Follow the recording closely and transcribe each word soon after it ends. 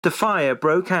The fire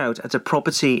broke out at a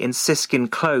property in Siskin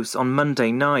Close on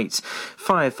Monday night.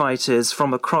 Firefighters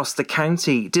from across the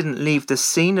county didn't leave the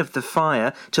scene of the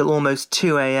fire till almost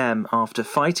 2 a.m. after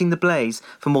fighting the blaze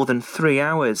for more than 3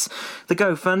 hours. The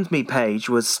GoFundMe page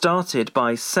was started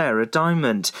by Sarah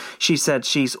Diamond. She said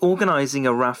she's organising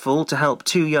a raffle to help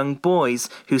 2 young boys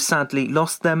who sadly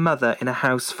lost their mother in a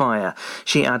house fire.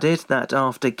 She added that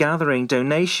after gathering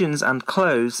donations and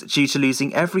clothes due to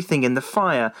losing everything in the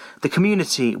fire, the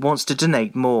community wants to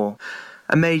donate more.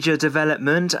 A major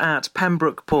development at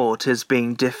Pembroke Port is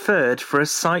being deferred for a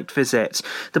site visit.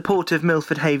 The Port of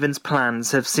Milford Haven's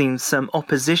plans have seen some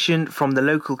opposition from the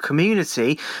local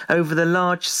community over the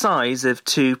large size of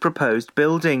 2 proposed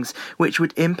buildings, which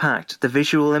would impact the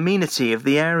visual amenity of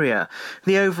the area.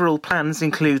 The overall plans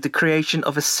include the creation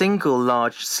of a single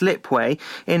large slipway,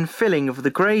 infilling of the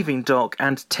graving dock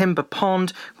and timber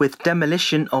pond, with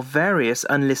demolition of various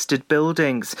unlisted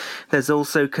buildings. There's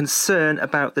also concern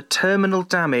about the terminal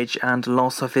damage and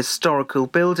loss of historical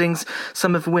buildings,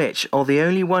 some of which are the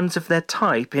only ones of their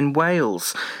type in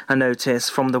Wales. A notice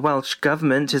from the Welsh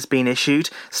Government has been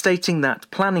issued stating that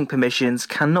planning permissions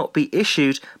cannot be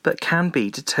issued but can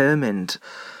be determined.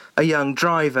 A young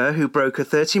driver who broke a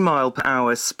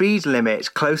 30-mile-per-hour speed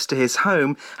limit close to his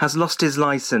home has lost his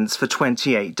licence for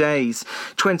 28 days.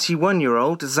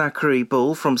 21-year-old Zachary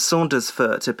Bull from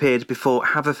Saundersfoot appeared before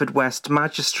Haverfordwest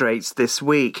magistrates this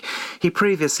week. He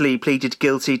previously pleaded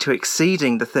guilty to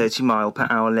exceeding the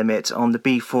 30-mile-per-hour limit on the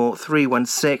B4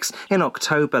 316 in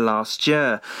October last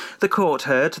year. The court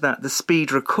heard that the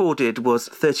speed recorded was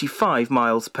 35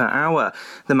 miles per hour.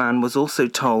 The man was also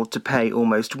told to pay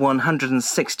almost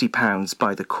 £160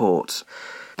 by the court.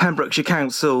 Pembrokeshire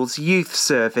Council's Youth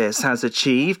Service has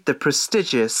achieved the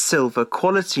prestigious Silver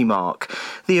Quality Mark.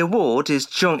 The award is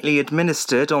jointly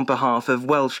administered on behalf of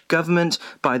Welsh Government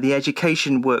by the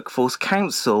Education Workforce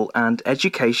Council and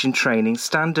Education Training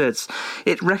Standards.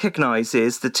 It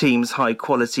recognises the team's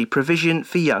high-quality provision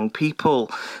for young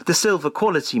people. The Silver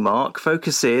Quality Mark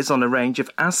focuses on a range of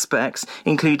aspects,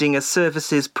 including a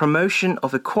service's promotion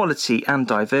of equality and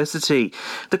diversity.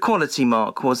 The Quality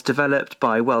Mark was developed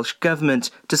by Welsh Government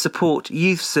to support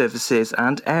youth services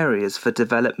and areas for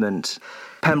development.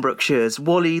 Pembrokeshire's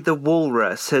Wally the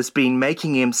Walrus has been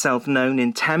making himself known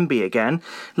in Tenby again.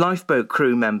 Lifeboat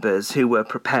crew members who were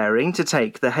preparing to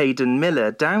take the Hayden Miller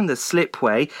down the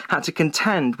slipway had to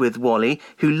contend with Wally,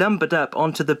 who lumbered up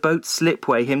onto the boat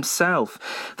slipway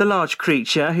himself. The large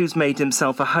creature, who's made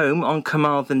himself a home on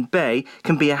Carmarthen Bay,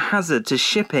 can be a hazard to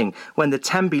shipping when the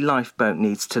Tenby lifeboat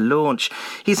needs to launch.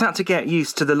 He's had to get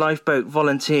used to the lifeboat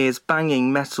volunteers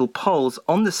banging metal poles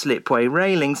on the slipway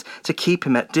railings to keep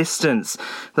him at distance.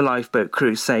 The lifeboat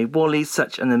crew say Wally's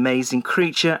such an amazing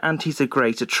creature and he's a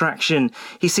great attraction.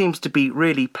 He seems to be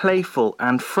really playful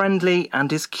and friendly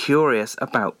and is curious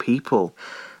about people.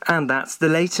 And that's the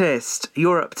latest.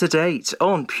 You're up to date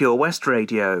on Pure West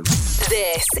Radio.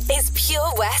 This is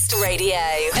Pure West Radio.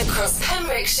 Across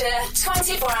Pembrokeshire,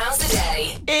 24 hours a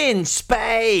day. In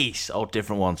space! Oh,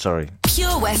 different one, sorry.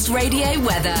 Pure West Radio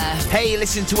weather. Hey,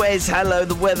 listen to Wes. Hello,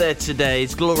 the weather today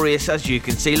is glorious, as you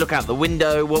can see. Look out the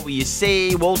window. What will you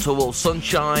see? Wall-to-wall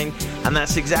sunshine. And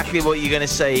that's exactly what you're going to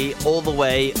see all the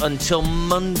way until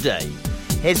Monday.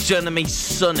 It's going to be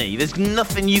sunny. There's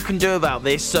nothing you can do about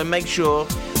this, so make sure,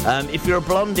 if you're a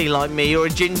blondie like me or a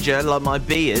ginger like my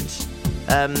beard,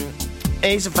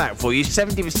 here's a fact for you.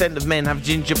 70% of men have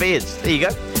ginger beards. There you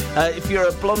go. If you're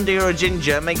a blondie or a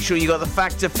ginger, make sure you got the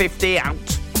factor 50 out.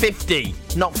 50,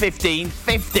 not 15,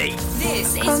 50.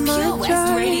 This is Pure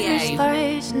West Radio.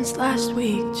 License last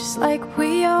week, just like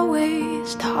we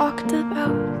always talked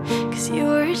about. Cause you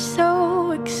were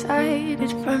so excited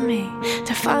for me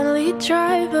to finally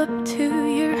drive up to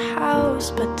your house.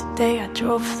 But today I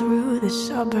drove through the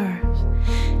suburbs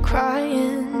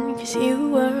crying cause you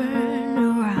weren't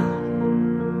around.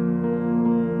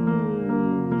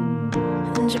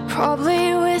 And you're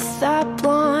probably with that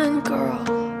blonde girl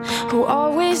who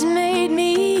always made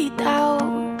me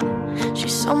doubt.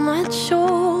 She's so much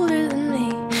older than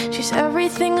me. She's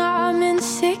everything I'm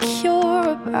insecure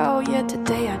about. Yet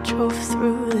today I drove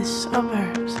through the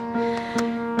suburbs.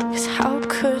 Cause how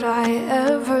could I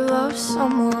ever love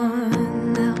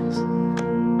someone else?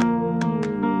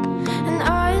 And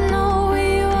I know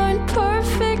we aren't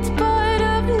perfect, but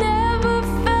I've never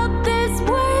felt this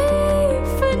way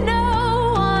for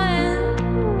no one.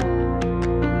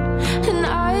 And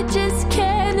I just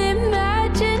can't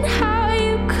imagine how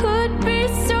you could be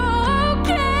so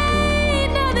okay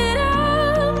now that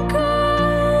I'm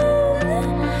gone.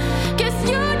 Guess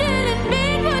you didn't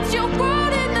mean what you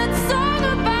wrote in that song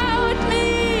about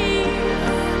me.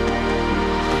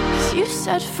 'Cause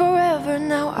forever,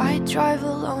 now I drive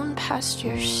alone past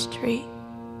your street.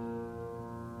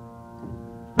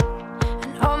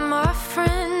 And all my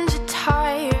friends are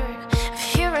tired of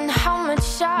hearing how much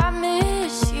I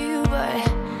miss you, but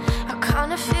I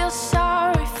kinda feel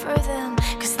sorry for them,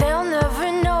 'cause they'll never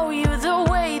know you the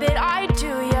way that I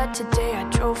do. Yeah, today I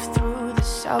drove through the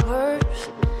suburbs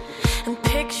and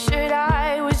pictured I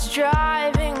was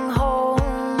driving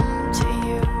home to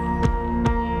you.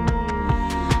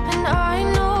 And I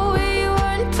know we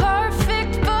weren't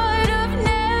perfect, but I've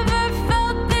never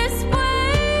felt this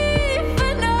way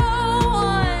for no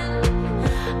one.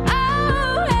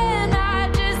 Oh, and I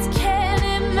just can't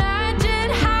imagine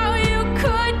how you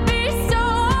could be so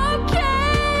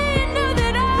okay now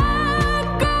that I'm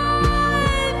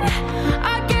gone.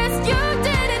 I guess you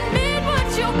didn't mean what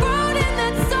you wrote in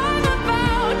that song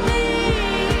about me.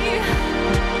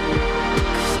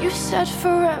 'Cause you said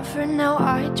forever, now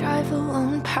I drive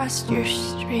alone past your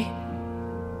street.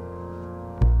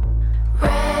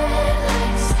 Red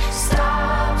lights,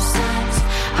 stop signs,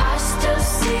 I still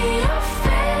see your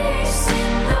face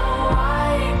in the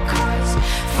white cars,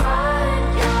 front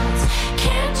yards.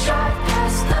 Can't drive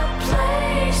past the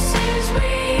places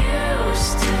we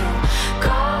used to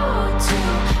go to,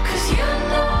 'cause you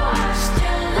know I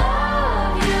still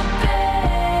love you,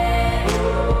 babe.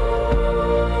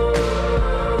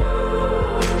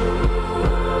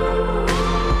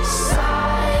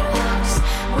 Sidewalks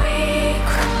we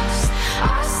crossed,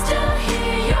 I still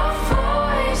hear your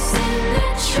voice in the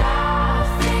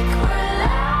traffic. We're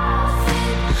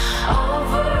laughing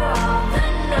over all the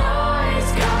noise.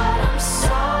 God, I'm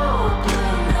so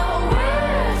blue, no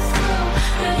we're through,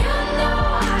 but you know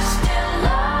I still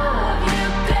love you,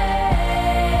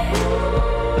 babe.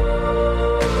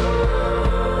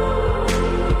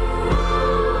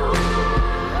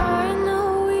 I know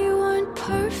we weren't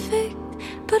perfect,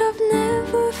 but I've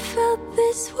never felt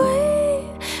this way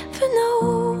for no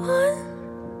one.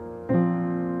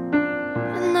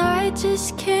 And I just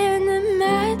can't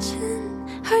imagine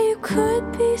how you could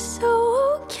be so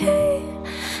okay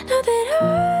now that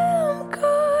I'm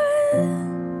gone.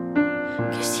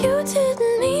 'Cause you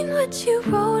didn't mean what you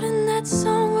wrote in that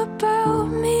song about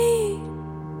me.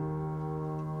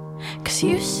 'Cause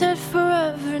you said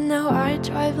forever, now I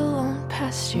drive alone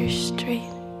past your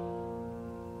street.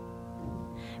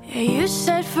 Yeah, you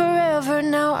said forever,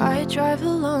 now I drive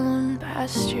alone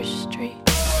past your street.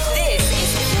 This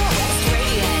is Pure West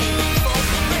Radio. For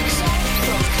Pembrokeshire,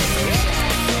 from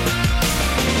Pembrokeshire.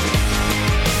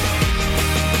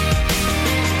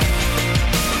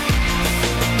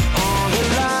 All the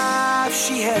life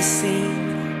she has seen,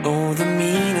 oh, the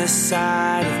meaner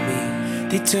side of me.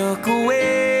 They took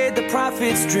away the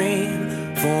prophet's dream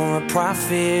for a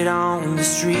prophet on the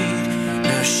street.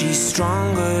 Now she's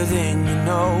stronger than you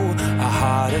know. A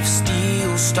heart of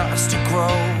steel starts to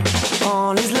grow.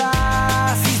 All his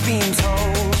life he's been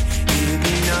told he'll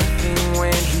be nothing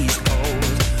when he's old.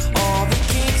 All the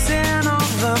kicks and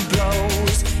all the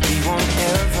blows, he won't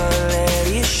ever let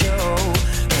it show.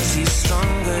 'Cause he's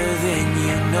stronger than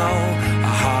you know.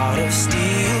 A heart of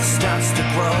steel starts to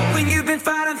grow. When you've been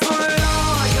fighting for it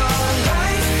all your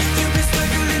life, you've been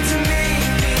struggling to make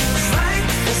things right.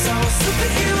 That's how a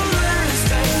superhero learns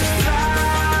to fly.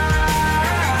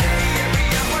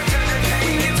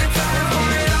 When you've been fighting for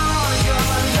it all your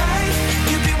life,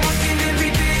 you've been working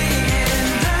every day and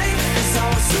night. That's how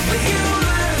a superhero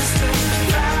learns to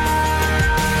fly.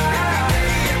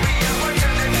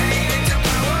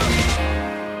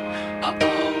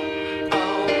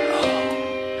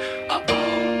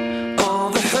 All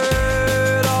the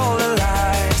hurt, all the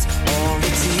lies, all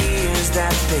the tears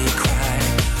that they cry.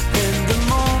 When the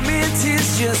moment is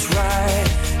just right,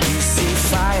 you see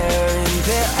fire in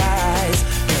their eyes.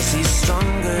 'Cause he's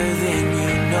stronger than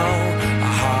you know.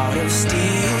 A heart of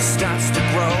steel starts to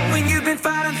grow. When you've been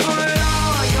fighting for it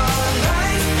all your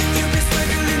life, you've been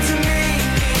struggling to make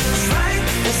things right.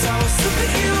 That's how a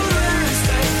superhero learns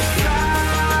to fly.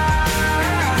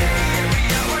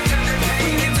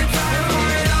 When you've been fighting for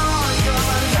it all your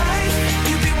life,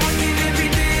 you've been working every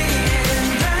day and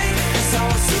night. That's how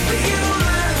a superhero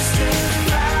learns to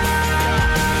fly.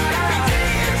 Every day,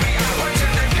 every hour,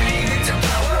 turn the pain into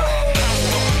power.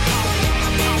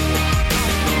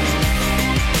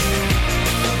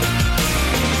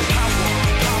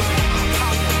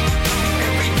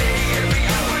 Every day, every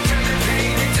hour, turn the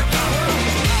pain into power.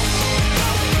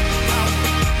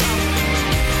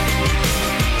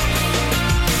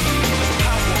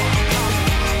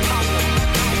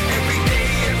 Every day,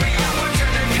 every hour,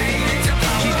 turn the pain into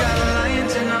power. He's got a lion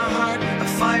in her heart, a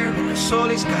fire in her soul.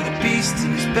 He's got a beast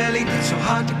in his belly that's so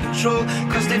hard to control.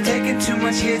 Cause they've taken too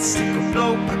much hits, they go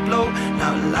blow by blow.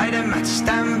 Now light him at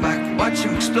stand back, watch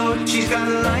him explode. She's got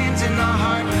lions in her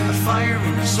heart, a fire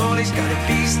in her soul. He's got a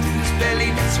beast in his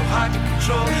belly that's so hard to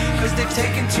control. Cause they've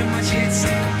taken too much hits,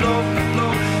 they go blow by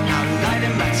blow. Now light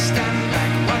him at stand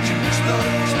back, watch him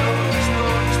explode, explode,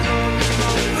 explode, explode,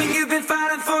 explode. When you've been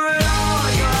fighting for it all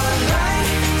your life,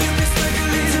 you've been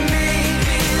struggling to make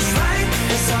things right.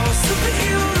 That's how a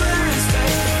superhero learns to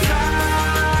fly.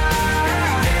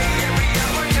 Every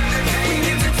hour to the day. When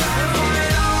you've been fighting for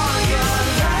it all your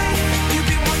life, you've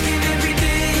been working every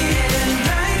day and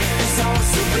night. That's how a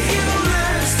superhero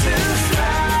learns to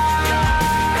fly.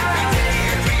 Every day,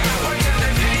 every hour to the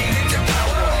day, into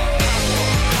power.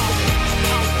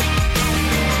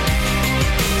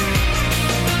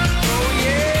 Oh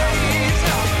yeah.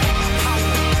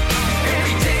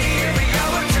 Every day, every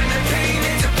hour, turn the pain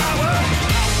into power. Oh yeah.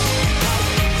 Every day,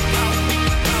 every hour, turn the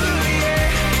pain into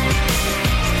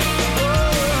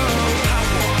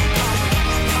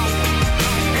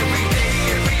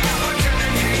power.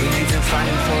 You've been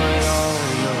fighting for it all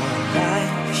your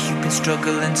life. You've been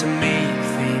struggling to make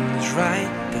things right.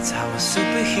 That's how a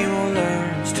superhero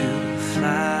learns to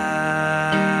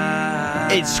fly.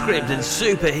 It's Scribd and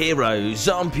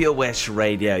Superheroes on Pure West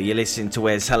Radio. You're listening to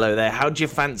Wes Hello There. How'd you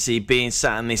fancy being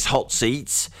sat in this hot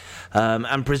seat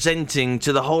and presenting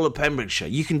to the whole of Pembrokeshire?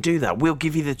 You can do that. We'll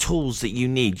give you the tools that you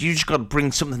need. You just got to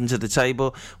bring something to the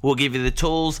table. We'll give you the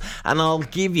tools, and I'll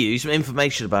give you some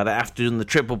information about it after doing the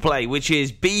triple play, which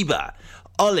is Bieber,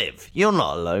 Olive, You're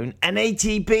Not Alone, and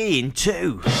ATB in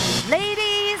 2.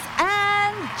 Ladies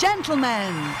and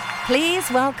gentlemen, please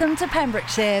welcome to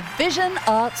Pembrokeshire Vision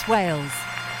Arts Wales,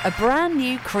 a brand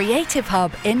new creative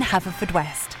hub in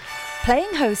Haverfordwest.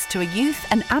 Playing host to a youth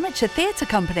and amateur theatre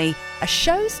company, a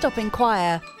show-stopping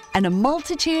choir, and a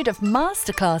multitude of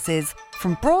masterclasses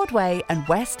from Broadway and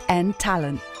West End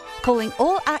talent. Calling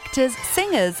all actors,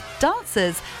 singers,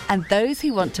 dancers, and those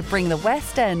who want to bring the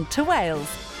West End to Wales.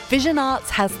 Vision Arts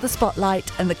has the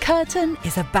spotlight and the curtain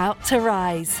is about to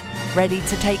rise. Ready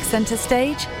to take centre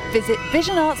stage? Visit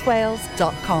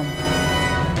visionartswales.com.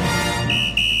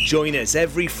 Join us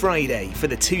every Friday for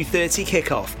the 2:30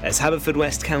 kickoff as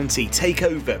Haverfordwest County take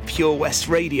over Pure West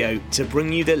Radio to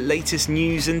bring you the latest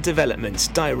news and developments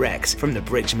direct from the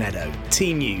Bridge Meadow.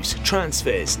 Team news,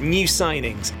 transfers, new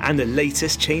signings, and the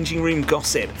latest changing room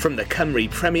gossip from the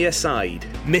Cymru Premier side.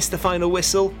 Miss the final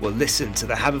whistle? Well, listen to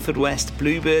the Haverfordwest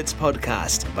Bluebirds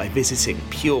podcast by visiting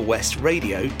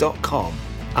purewestradio.com.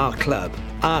 Our club,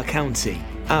 our county,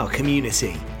 our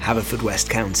community. Haverfordwest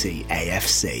County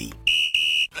AFC.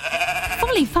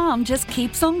 Folly Farm just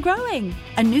keeps on growing.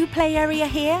 A new play area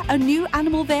here, a new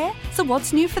animal there. So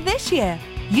what's new for this year?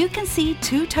 You can see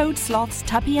two-toed sloths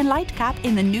Tubby and Lightcap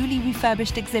in the newly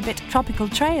refurbished exhibit Tropical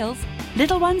Trails.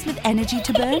 Little ones with energy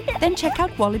to burn? Then check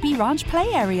out Wallaby Ranch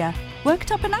play area.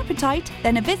 Worked up an appetite?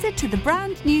 Then a visit to the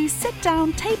brand new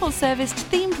sit-down, table-serviced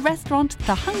themed restaurant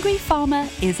The Hungry Farmer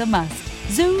is a must.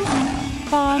 Zoo,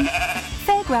 farm,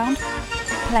 fairground,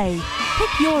 play.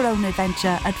 Pick your own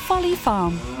adventure at Folly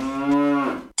Farm.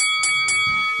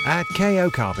 At KO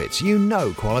Carpets, you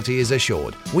know quality is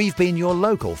assured. We've been your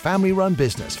local family-run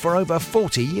business for over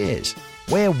 40 years.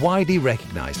 We're widely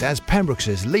recognised as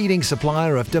Pembrokeshire's leading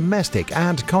supplier of domestic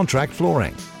and contract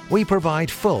flooring. We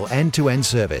provide full end-to-end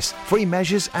service, free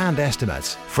measures and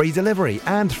estimates, free delivery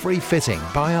and free fitting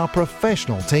by our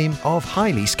professional team of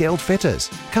highly skilled fitters.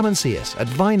 Come and see us at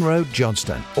Vine Road,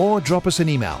 Johnston, or drop us an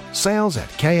email,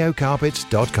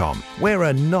 sales@kocarpets.com. We're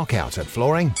a knockout at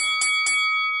flooring.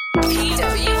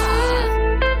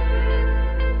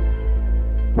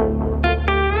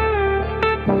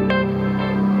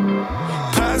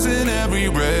 Passing every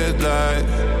red light,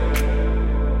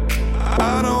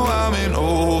 I know I'm in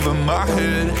over my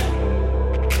head.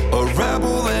 A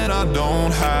rebel and I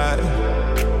don't hide.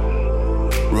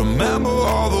 Remember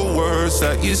all the words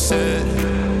that you said.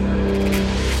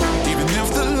 Even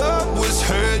if the love was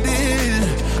hurting,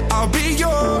 I'll be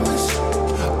yours.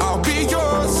 I'll be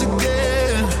yours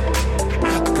again.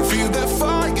 I can feel that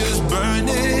fire's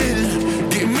burning.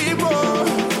 Give me more.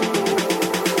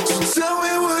 So tell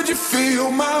me, would you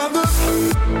feel my love?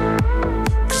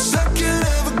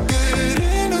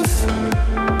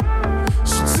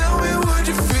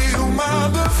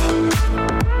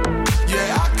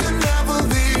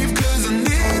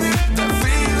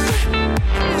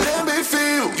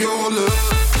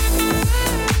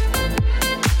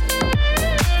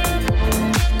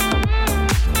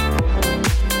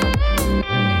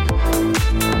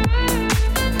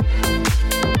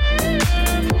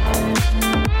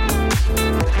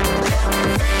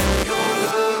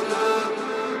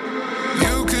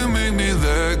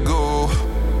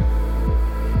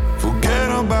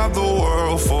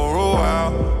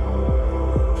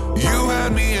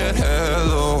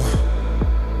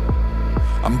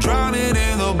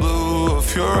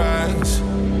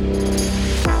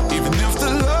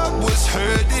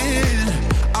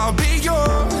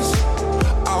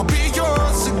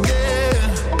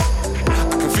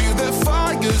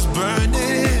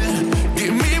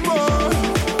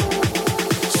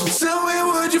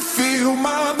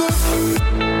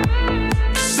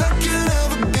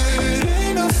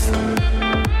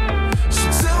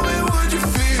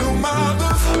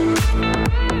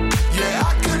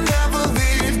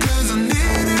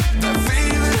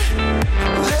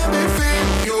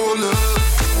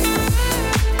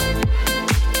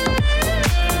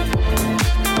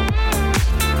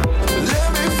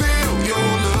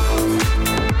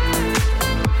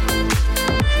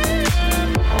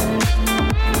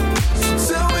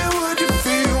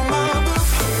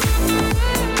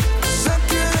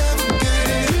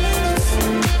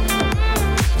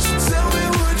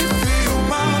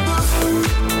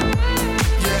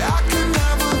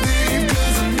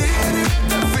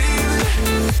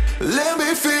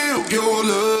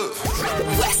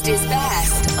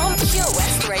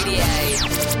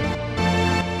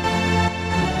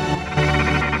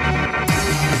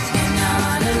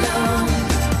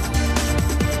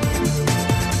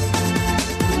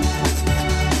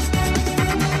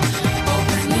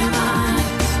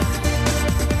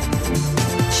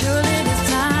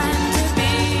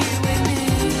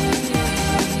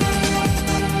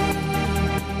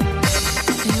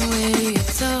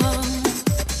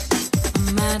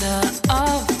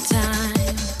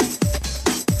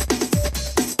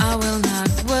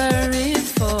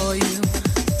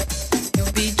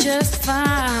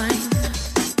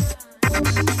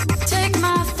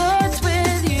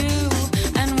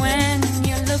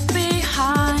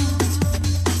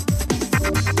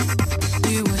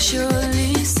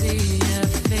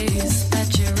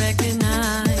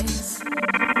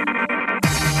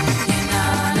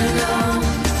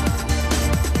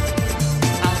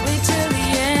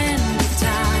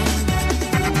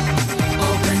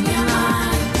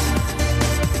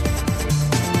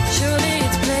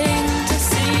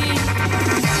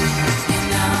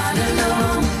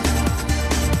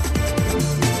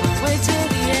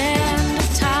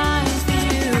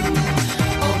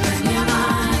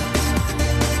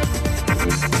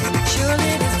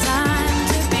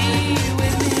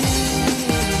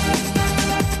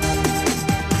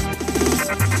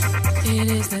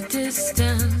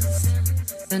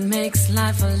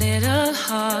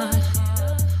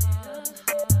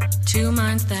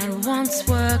 minds that once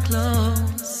were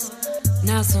close,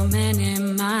 now so many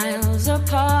miles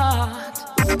apart.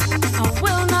 I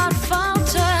will not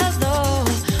falter though,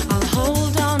 I'll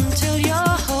hold on till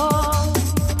you're whole,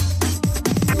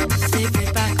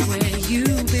 safely back where you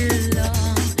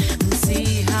belong, and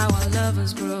see how our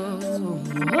lovers grow.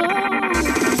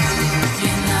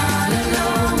 You're not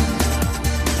alone,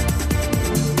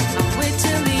 I'll wait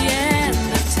till the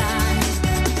end of time.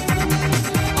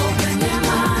 Open your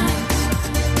mind,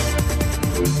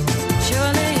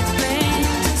 surely it's plain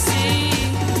to see.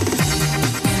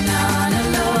 You're not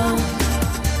alone,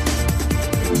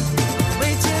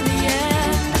 wait till the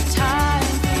end of time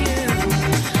for you.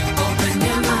 Open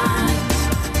your mind,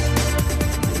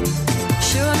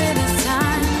 surely it's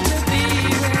time to be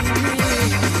with me.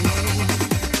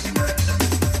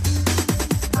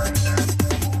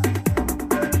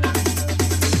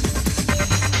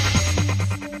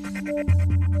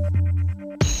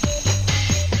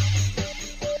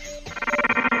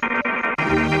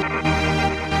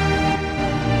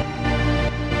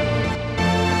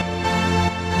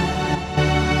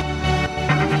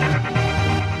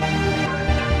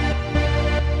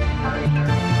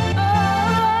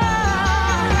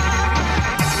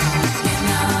 You're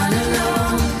not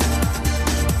alone,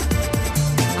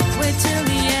 I'll wait till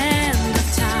the end of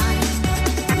time.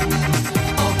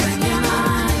 Open your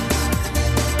mind,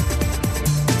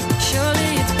 surely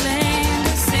it's plain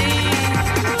to see.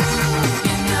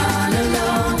 You're not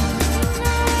alone,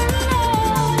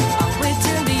 I'll wait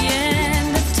till the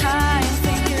end of time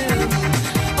for you.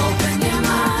 Open your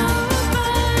mind,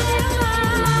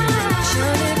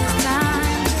 surely it's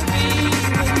time to be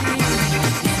with me.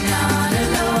 You're not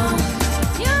alone,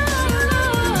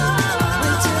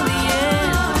 wait till the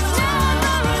end of time.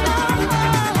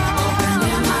 Open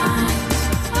your mind,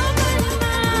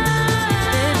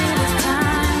 baby, it's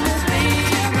time to be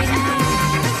with me.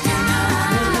 You're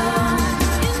not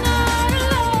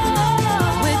alone,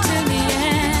 wait till the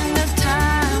end of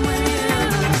time with you.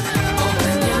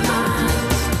 Open your mind,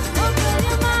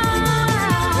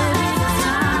 baby, it's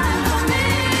time for me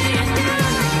and you.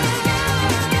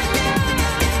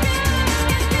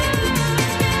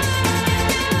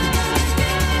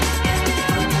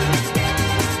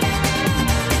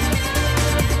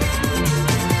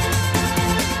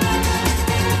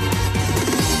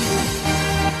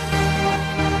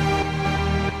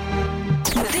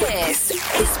 This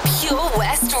is Pure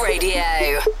West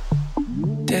Radio.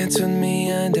 Dance with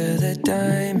me under the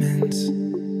diamonds.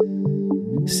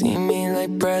 See me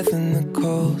like breath in the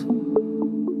cold.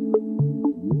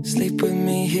 Sleep with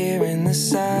me here in the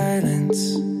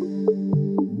silence.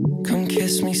 Come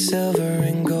kiss me silver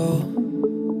and gold.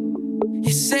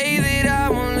 You say that I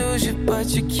won't lose you, but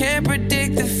you can't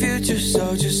predict the future.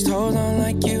 So just hold on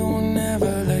like you will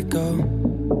never let go.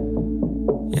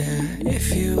 Yeah,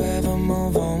 if you ever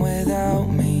move on without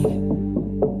me,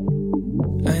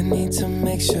 I need to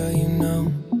make sure you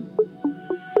know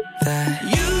that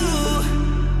you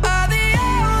are the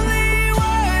only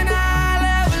one I'll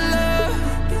ever love.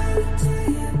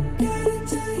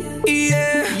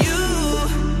 Yeah, you.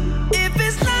 If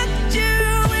it's not you,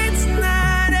 it's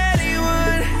not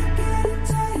anyone.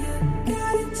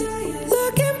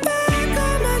 Looking back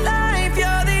on my life,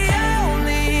 you're the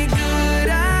only good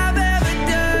I've ever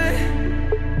done.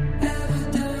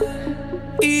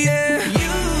 Yeah,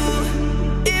 you.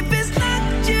 If it's not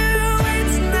you,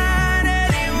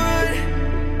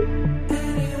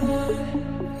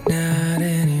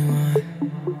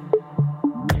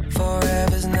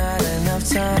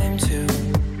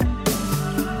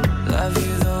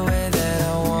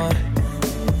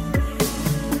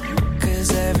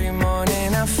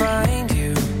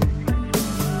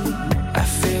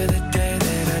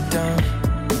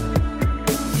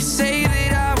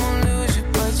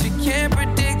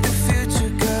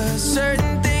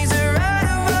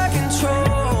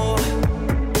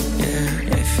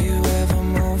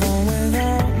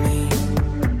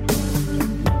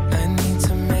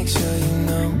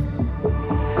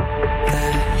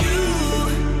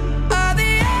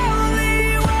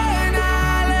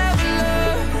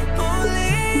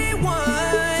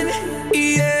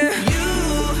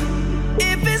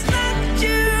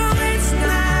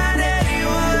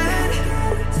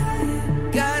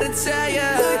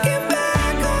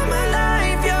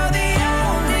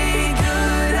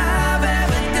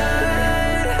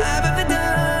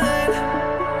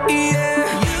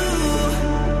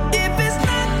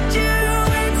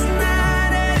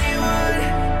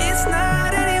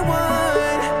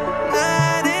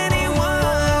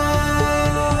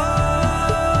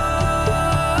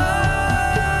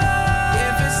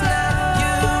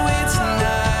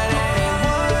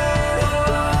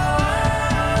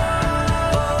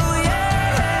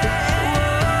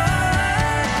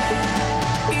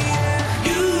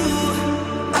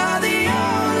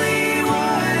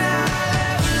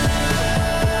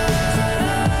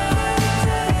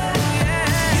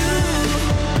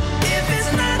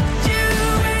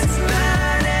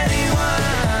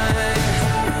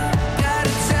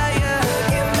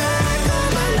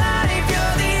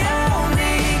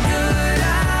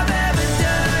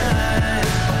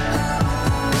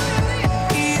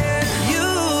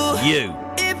 you.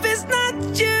 If it's not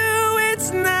you,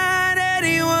 it's not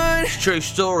anyone. True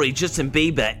story. Justin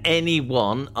Bieber,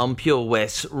 Anyone on Pure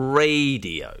West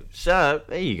Radio. So,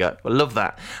 there you go. I love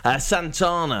that.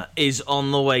 Santana is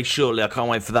on the way shortly. I can't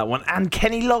wait for that one. And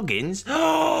Kenny Loggins.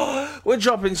 We're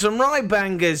dropping some right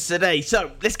bangers today.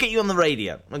 So, let's get you on the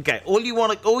radio. Okay, all you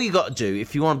got to do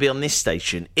if you want to be on this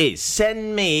station is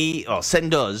send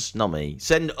us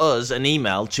an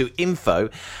email to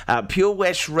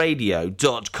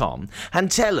info@purewestradio.com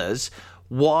and tell us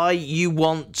why you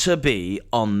want to be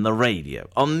on the radio,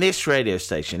 on this radio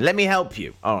station. Let me help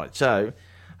you. All right, so,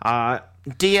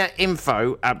 dear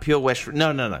info@purewestradio...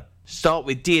 No. Start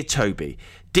with Dear Toby.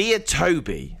 Dear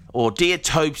Toby, or Dear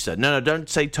Tobster. No, don't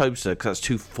say Tobster, because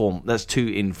that's too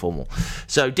informal.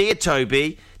 So, Dear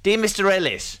Toby, Dear Mr.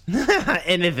 Ellis,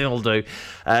 anything will do.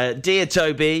 Dear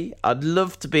Toby, I'd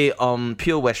love to be on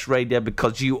Pure West Radio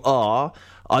because you are,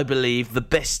 I believe, the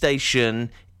best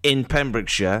station in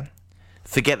Pembrokeshire.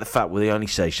 Forget the fact we're the only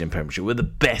station in Pembrokeshire. We're the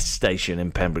best station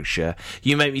in Pembrokeshire.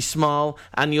 You make me smile,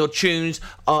 and your tunes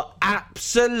are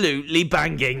absolutely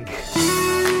banging.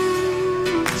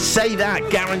 Say that,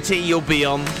 guarantee you'll be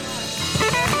on.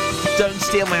 Don't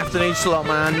steal my afternoon slot,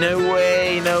 man. No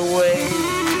way.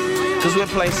 Because we're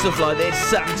playing stuff like this.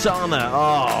 Santana,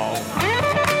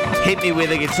 hit me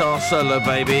with a guitar solo,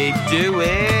 baby. Do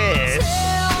it.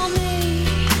 Tell me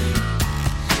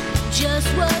just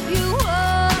what you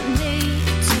want me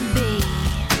to be.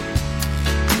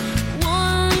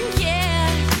 One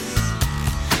guess,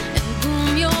 and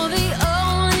boom, you're the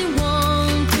only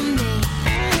one for me.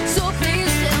 So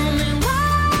please tell me why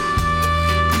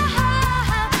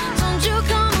don't you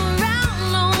come around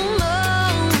no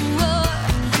more?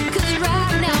 'Cause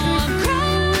right now I'm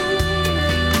crying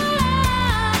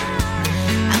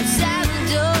outside the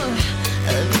door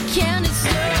of your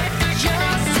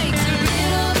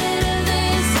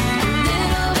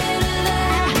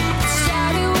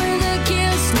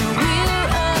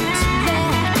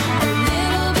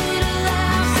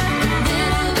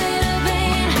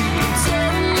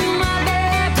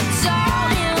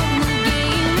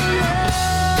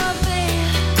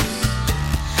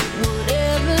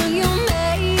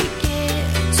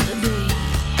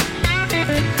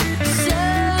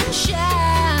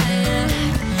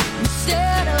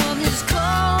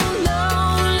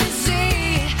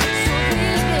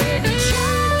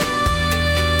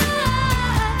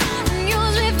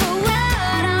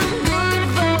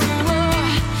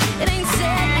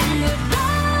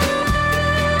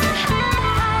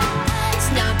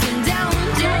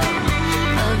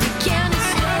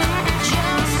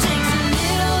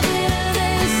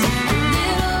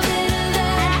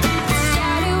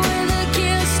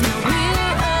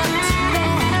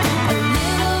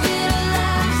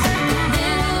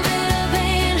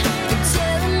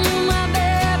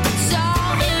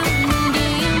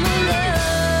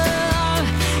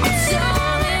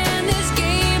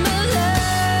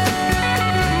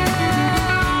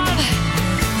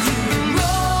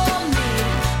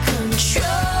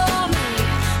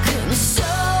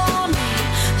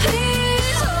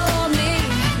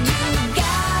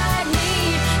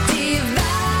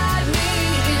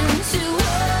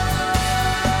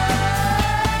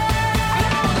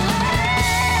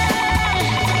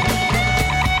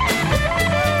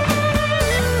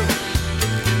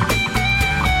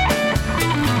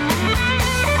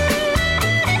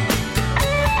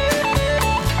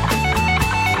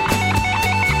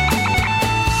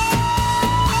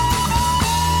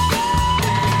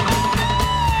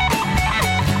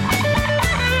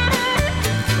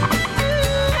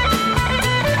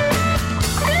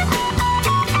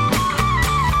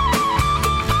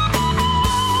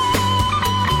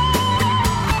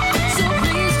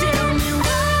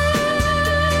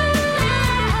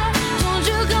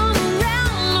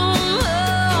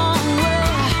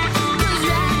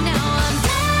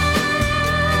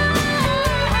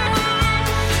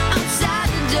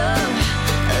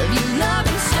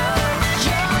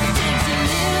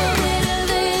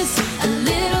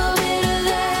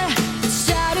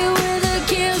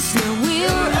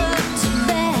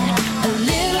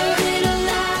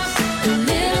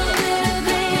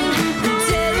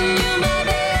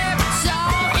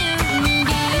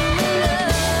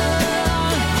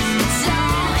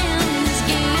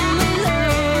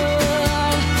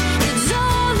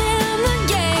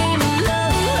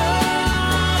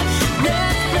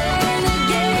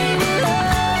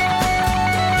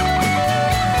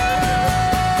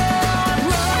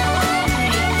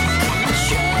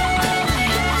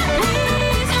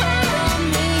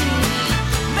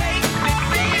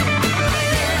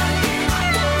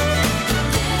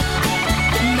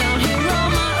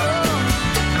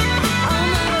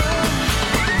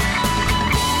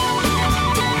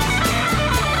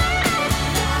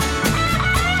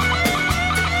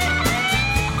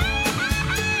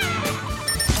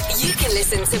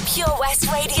Pure West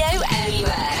Radio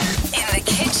anywhere. In the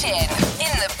kitchen,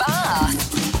 in the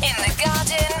bath, in the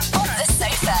garden, on the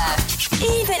sofa,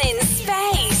 even in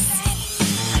space.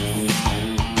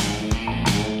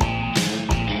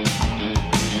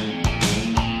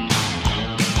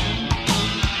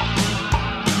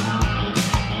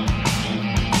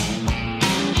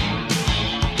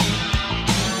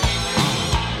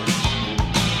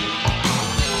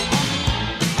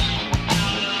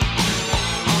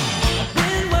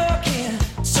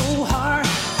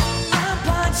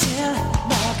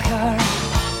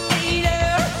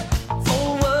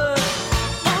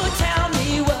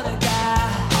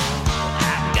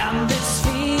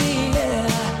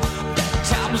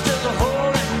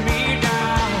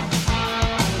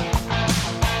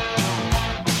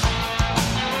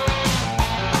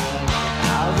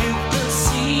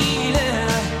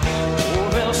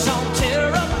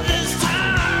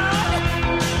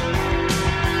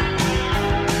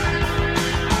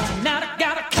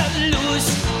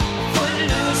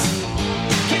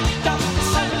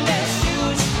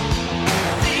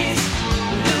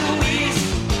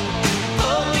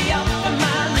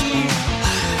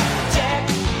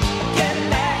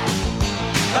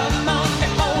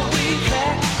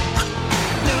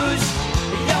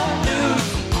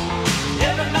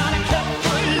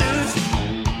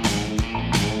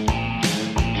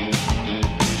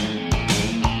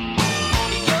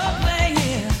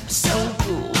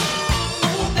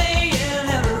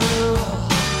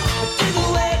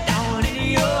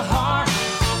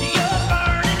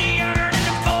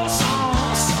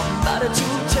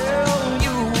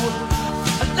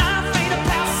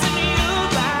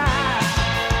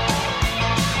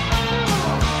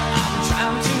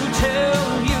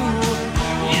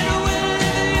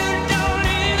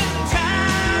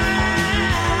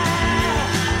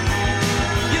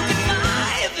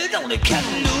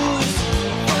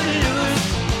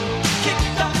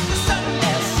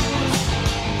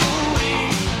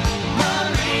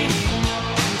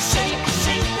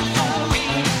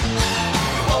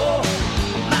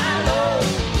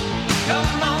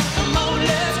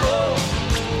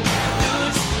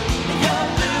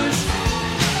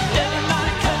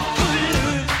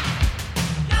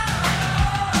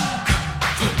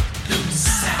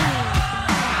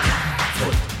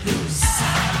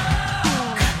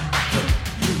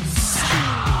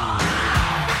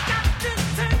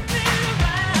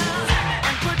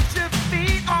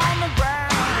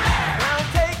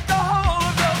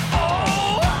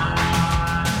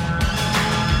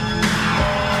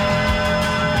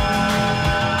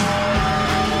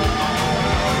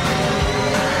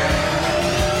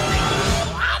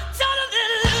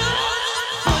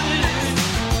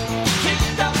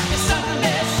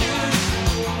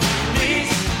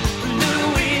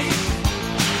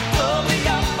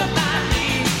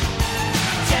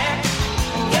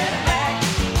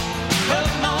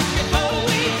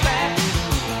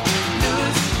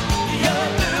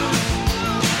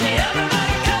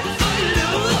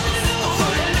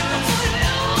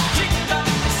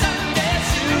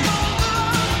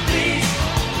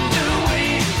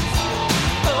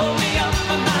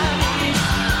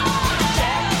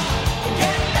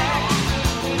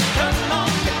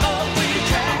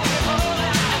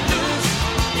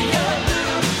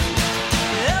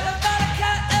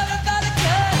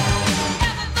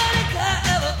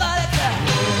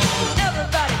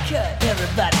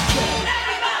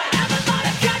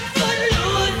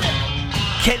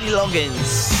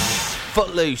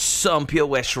 Footloose on Pure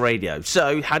West Radio.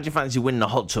 So, how do you fancy winning a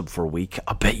hot tub for a week?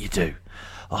 I bet you do.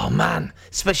 Oh man,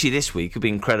 especially this week, it'd be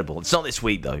incredible. It's not this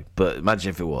week though, but imagine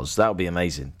if it was. That would be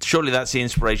amazing. Surely that's the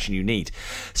inspiration you need.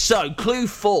 So, clue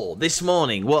 4 this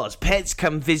morning was pets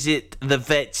can visit the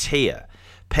vets here.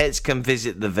 Pets can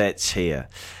visit the vets here.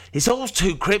 It's almost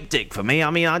too cryptic for me.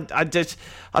 I mean, I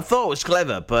thought it was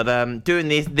clever, but doing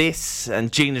this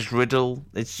and Gina's riddle,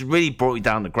 it's really brought you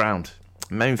down the ground.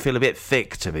 It made me feel a bit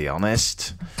thick, to be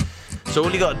honest. So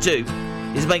all you got to do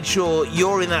is make sure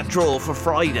you're in that draw for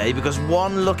Friday, because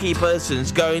one lucky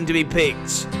person's going to be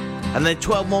picked. And then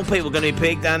 12 more people are going to be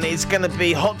picked, and it's going to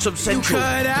be Hot Tub Central. You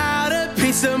cut out a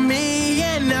piece of me,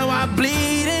 and now I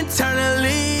bleed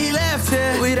internally. Left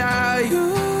here without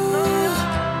you,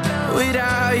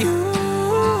 without you.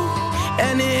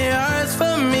 And it hurts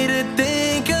for me to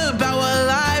think about what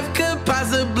life could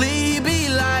possibly be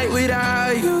like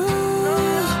without you,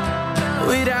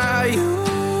 without you.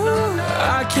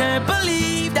 I can't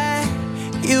believe that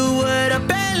you would have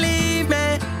believed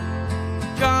me.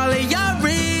 All of your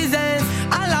reasons,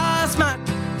 I lost my.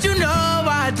 You know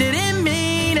I didn't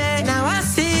mean it. Now I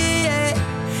see it.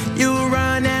 You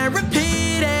run and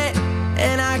repeat it,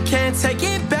 and I can't take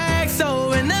it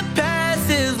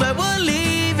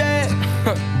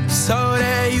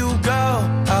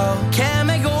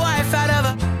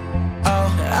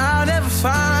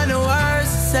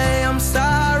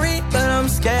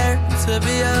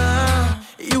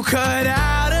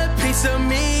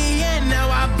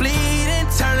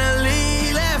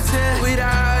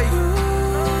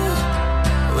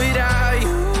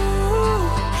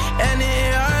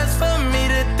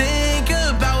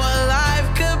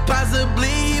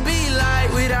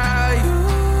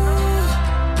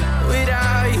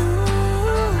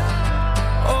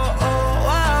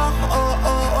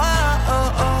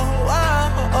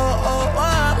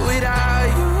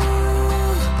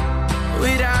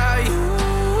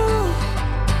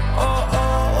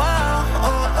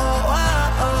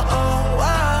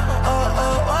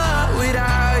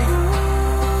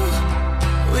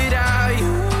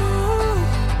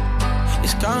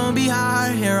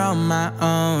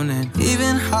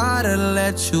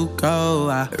let you go.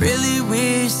 I really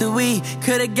wish that we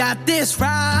could've got this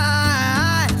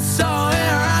right. So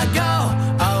here I go.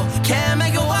 Oh, can't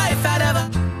make a wife out of her.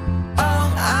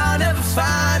 Oh, I'll never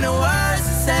find the words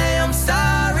to say I'm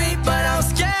sorry, but I'm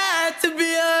scared to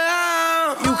be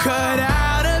alone. You cut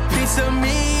out a piece of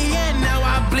me, and now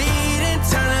I bleed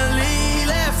internally.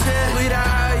 Left it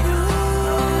without you,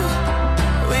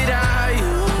 without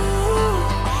you.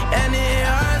 And it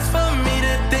hurts for me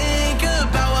to think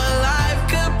about what life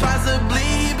could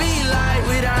possibly be like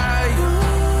without you,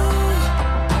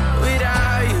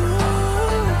 without you.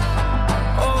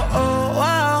 Oh, oh,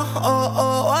 wow, oh,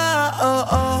 oh, wow, oh,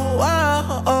 oh,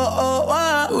 wow, oh, oh,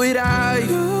 wow. Without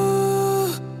you,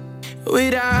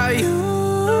 without you.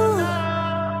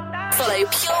 Follow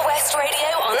Pure West Radio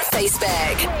on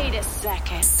Facebook. Wait a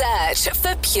second. Search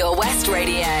for Pure West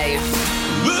Radio.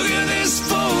 Look at this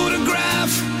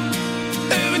photograph.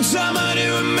 Every time I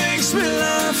do, it makes me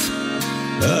laugh.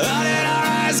 How did our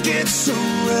eyes get so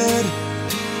red?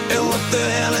 And what the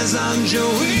hell is on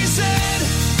Joey's head?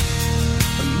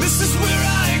 This is where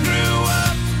I grew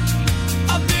up.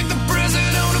 I think the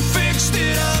president owner fixed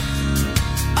it up.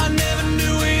 I never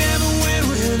knew we ever went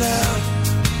without.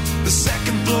 The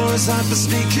second floor is hot for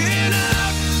sneaking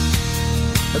up.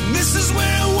 And this is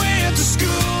where I went to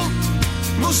school.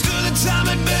 Most of the time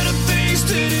had better things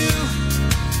to do.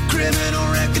 Criminal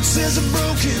record says I'm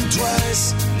broken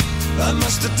twice. I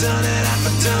must have done it half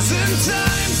a dozen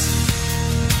times.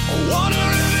 I wonder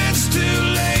if it's too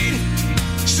late.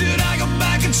 Should I go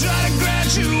back and try to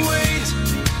graduate?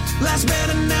 Life's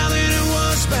better now than it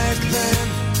was back then.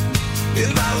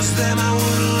 If I was them, I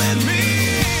wouldn't let me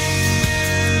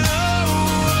in.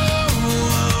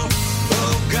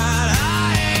 Oh, God,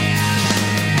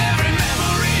 every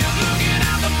memory of looking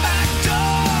out the back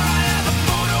door. I have a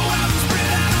photo album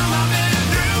spread out on my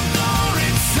bedroom floor.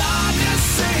 It's hard to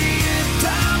say it,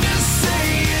 time to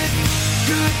say it.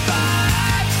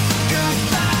 Goodbye,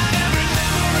 goodbye. Every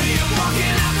memory of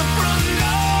walking out the front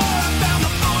door. I found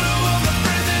the photo of the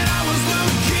friend that I was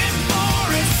looking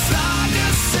for. It's hard to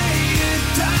say it,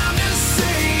 time to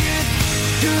say it.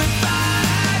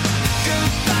 Goodbye,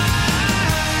 goodbye.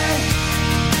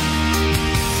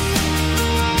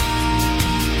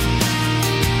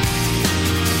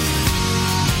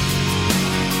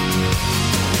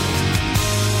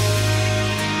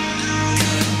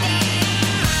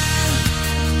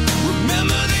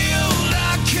 Remember the old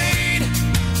arcade?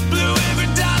 Blew every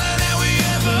dollar that we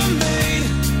ever made.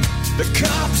 The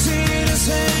cops seen us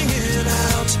hanging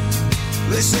out.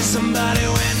 They say somebody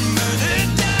went and burned it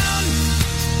down.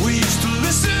 We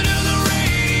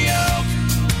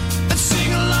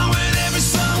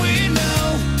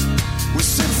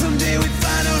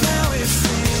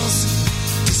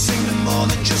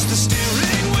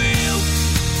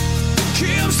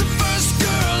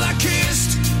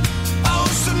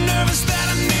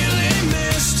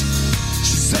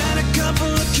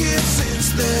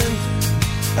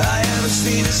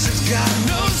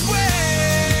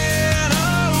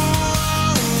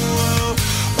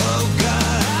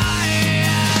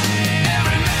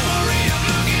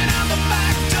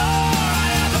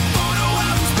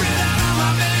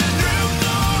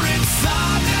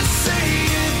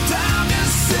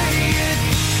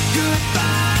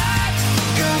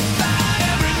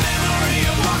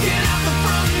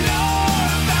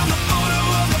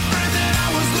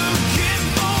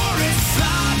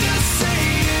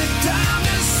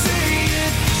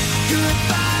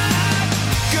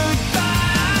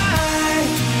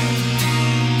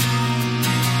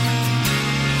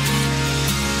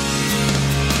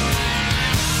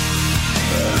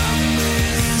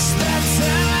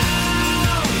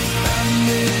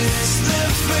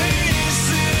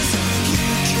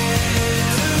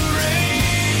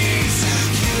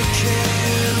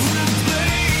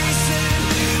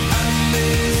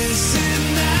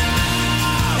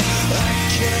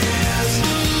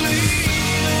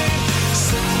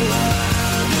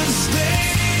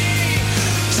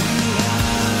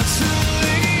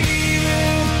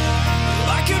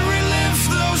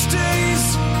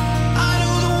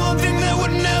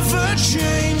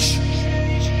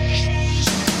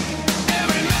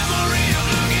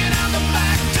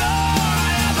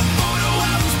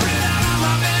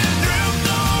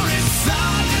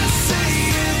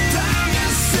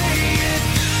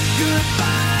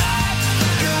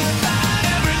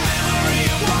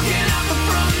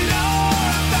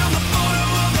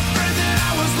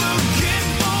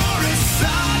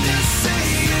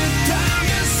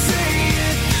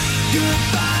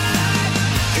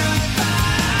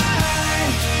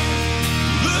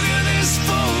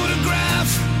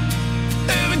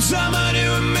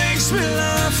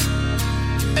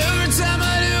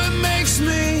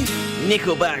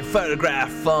Nickelback,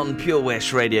 Photograph on Pure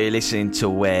West Radio. You're listening to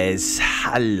Wes.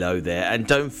 Hello there. And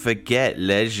don't forget,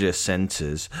 leisure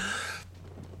centres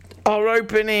are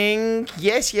opening.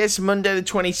 Yes, Monday the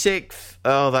 26th.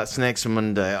 Oh, that's next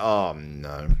Monday. Oh,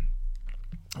 no.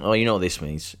 Oh, you know what this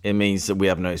means? It means that we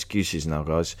have no excuses now,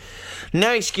 guys.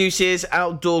 No excuses.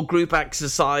 Outdoor group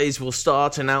exercise will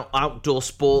start and outdoor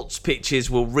sports pitches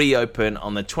will reopen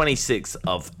on the 26th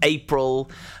of April.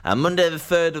 And Monday the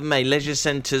 3rd of May, leisure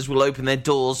centres will open their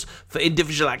doors for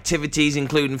individual activities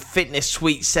including fitness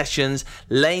suite sessions,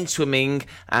 lane swimming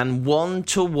and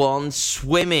one-to-one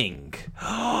swimming.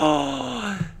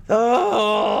 Oh!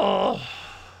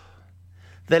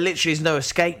 There literally is no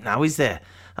escape now, is there?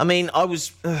 I mean, I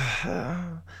was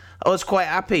quite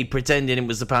happy pretending it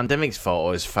was the pandemic's fault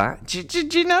I was fat. Do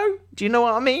you know? Do you know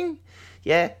what I mean?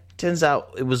 Yeah, turns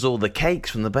out it was all the cakes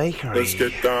from the bakery. Let's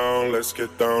get down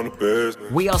to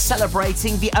business. We are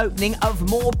celebrating the opening of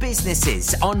more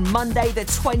businesses on Monday the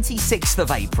 26th of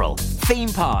April. Theme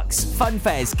parks, fun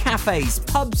fairs, cafes,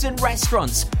 pubs and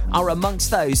restaurants are amongst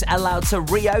those allowed to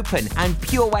reopen, and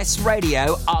Pure West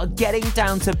Radio are getting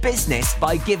down to business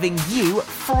by giving you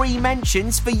free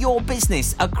mentions for your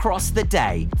business across the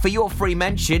day. For your free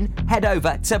mention, head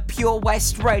over to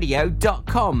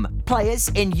purewestradio.com. Players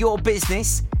in your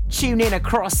business, tune in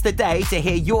across the day to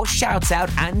hear your shout out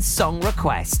and song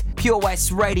request. Pure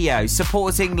West Radio,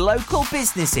 supporting local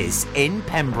businesses in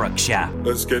Pembrokeshire.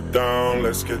 Let's get down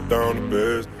to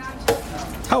business.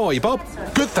 How are you, Bob?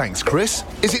 Good, thanks, Chris.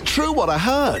 Is it true what I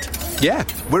heard? Yeah,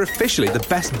 we're officially the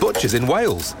best butchers in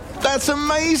Wales. That's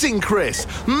amazing, Chris.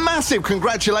 Massive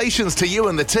congratulations to you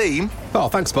and the team. Oh,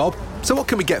 thanks, Bob. So what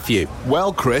can we get for you?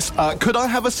 Well, Chris, could I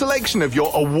have a selection of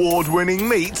your award-winning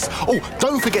meats? Oh,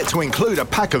 don't forget to include a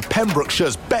pack of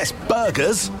Pembrokeshire's best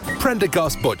burgers.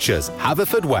 Prendergast Butchers,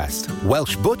 Haverfordwest,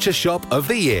 Welsh Butcher Shop of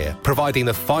the Year, providing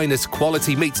the finest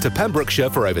quality meats to Pembrokeshire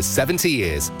for over 70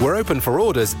 years. We're open for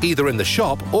orders either in the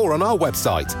shop or on our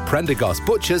website,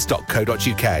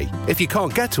 prendergastbutchers.co.uk. If you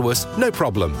can't get to us, no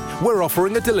problem. We're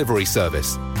offering a delivery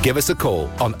service. Give us a call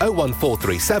on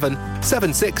 01437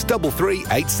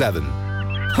 763387.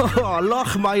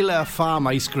 Lochmeyler Farm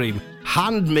Ice Cream.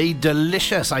 Handmade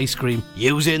delicious ice cream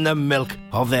using the milk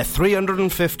of their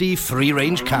 350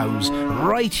 free-range cows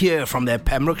right here from their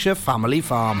Pembrokeshire family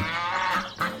farm.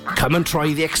 Come and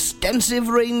try the extensive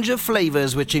range of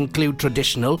flavours which include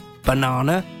traditional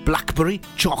banana, blackberry,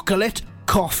 chocolate,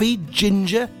 coffee,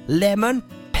 ginger, lemon,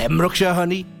 Pembrokeshire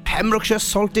honey, Pembrokeshire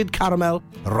salted caramel,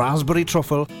 raspberry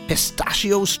truffle,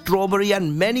 pistachio, strawberry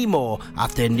and many more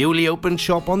at their newly opened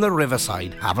shop on the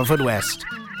Riverside, Haverfordwest.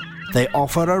 They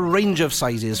offer a range of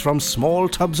sizes from small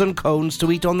tubs and cones to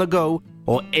eat on the go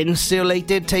or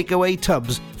insulated takeaway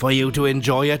tubs for you to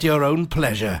enjoy at your own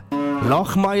pleasure.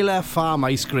 Lochmeyler Farm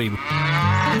Ice Cream.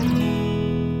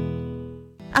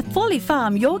 At Folly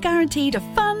Farm, you're guaranteed a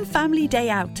fun family day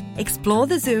out. Explore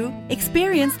the zoo,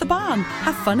 experience the barn,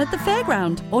 have fun at the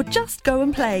fairground, or just go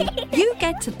and play. You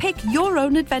get to pick your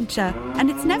own adventure,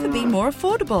 and it's never been more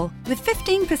affordable. With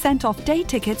 15% off day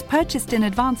tickets purchased in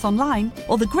advance online,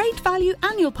 or the great value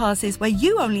annual passes where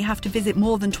you only have to visit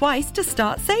more than twice to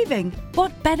start saving.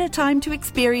 What better time to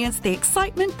experience the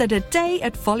excitement that a day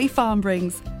at Folly Farm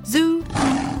brings? Zoo,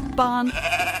 barn,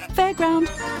 fairground,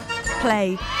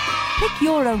 play. Pick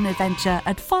your own adventure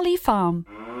at Folly Farm.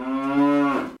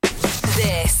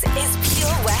 This is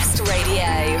Pure West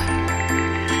Radio.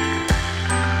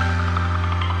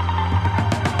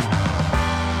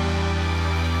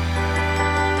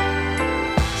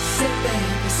 Say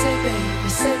baby,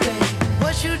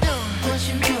 what you doing?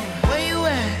 Where you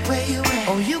at?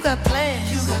 Oh, you got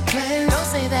plans. Don't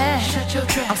say that. Shut your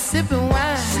trap. I'm sipping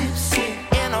wine. Sip.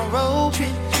 In a robe.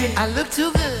 Drip. I look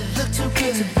too good to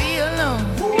be alone.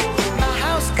 My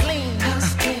house clean.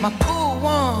 My pool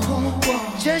warm.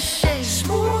 Just shake.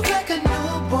 Smooth like a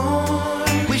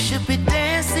newborn. We should be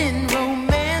dancing,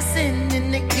 romancing in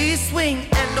the east wing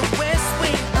and the west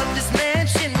wing of this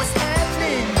mansion. What's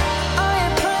happening? I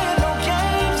ain't playing no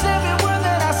games. Every word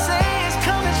that I say is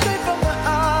coming straight from the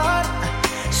heart.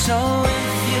 So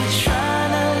if you're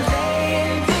trying to lay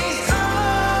in these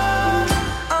arms,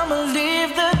 I'ma leave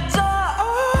the door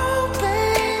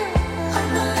open.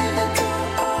 I'ma leave the door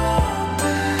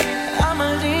open. I'ma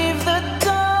leave the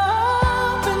door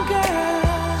open, girl.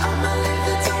 I'ma leave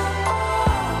the door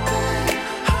open.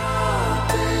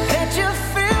 Let you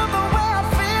feel the way I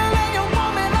feel, and you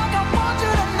want me like I want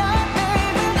you tonight,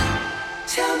 baby.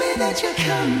 Tell me that you're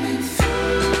coming through.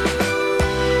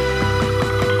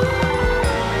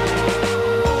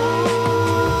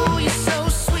 Ooh, you're so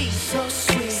sweet, so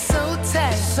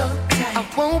tight, I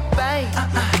won't bite.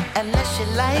 fight unless you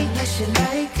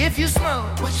like. If you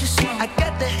smoke, what you smoke? I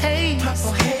got the haze.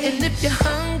 And if you're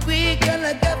hungry, girl,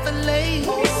 I got fillets.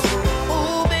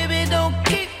 Ooh, baby, don't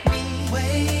keep me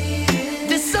waiting.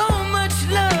 There's so much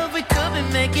love we could be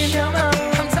making.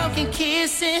 I'm talking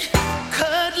kissing,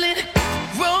 cuddling,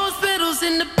 rose petals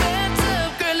in the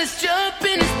bathtub. Girl, let's jump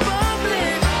in, it's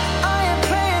bubbling. I ain't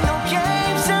playing no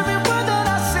games. Every word that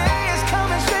I say is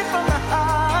coming straight from the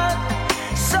heart.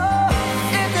 So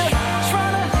if you're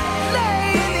trying to lay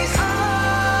in these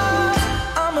arms,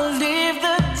 I'ma leave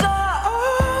the door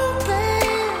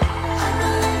open. I'ma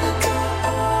leave the door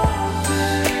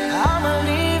open. I'ma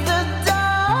leave the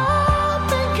door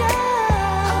open,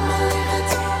 girl. I'ma leave the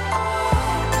door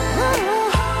open.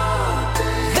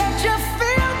 That you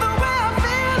feel the way I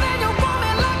feel, and you want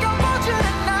me like I want you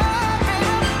tonight,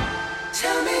 baby.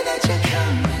 Tell me that you're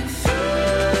coming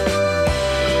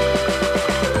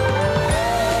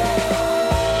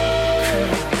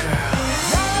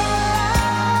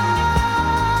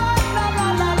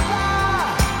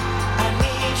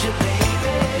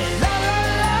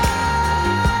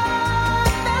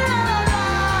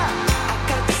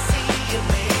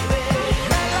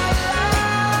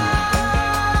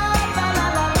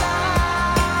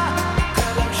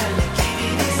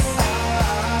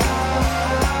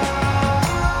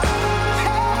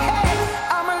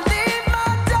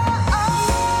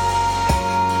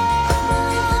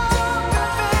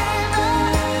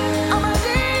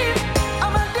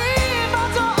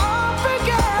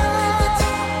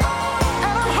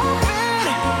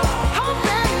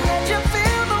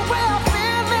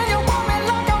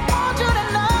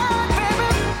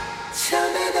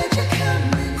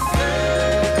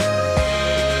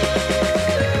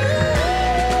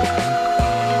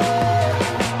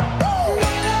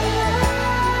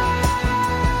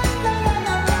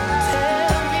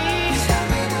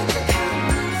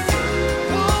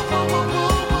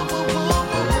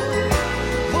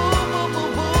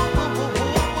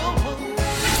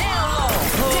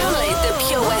Download the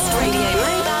Pure West Radio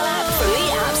mobile app from the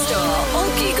App Store or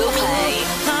Google Play.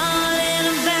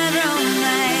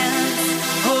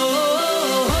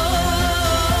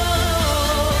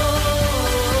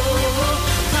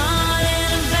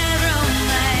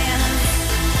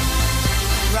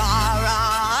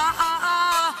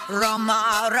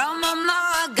 Roma, Roma,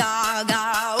 ma, ga, ga,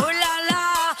 ooh la la,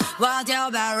 what's your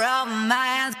bad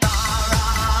romance? Ga, ra,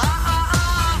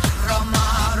 Roma,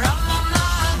 Roma, ma,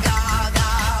 ga, ga,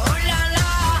 ooh la la,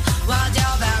 what's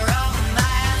your bad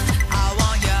romance? I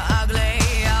want you ugly,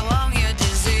 I want you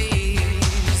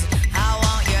disease, I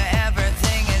want you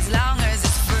everything as long as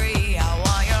it's free. I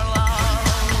want your love,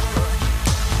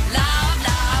 love,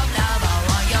 love, love, I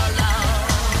want your love.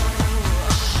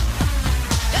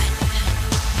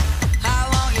 I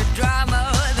want your drama,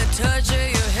 the touch of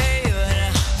your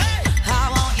hair. I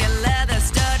want your leather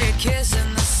studded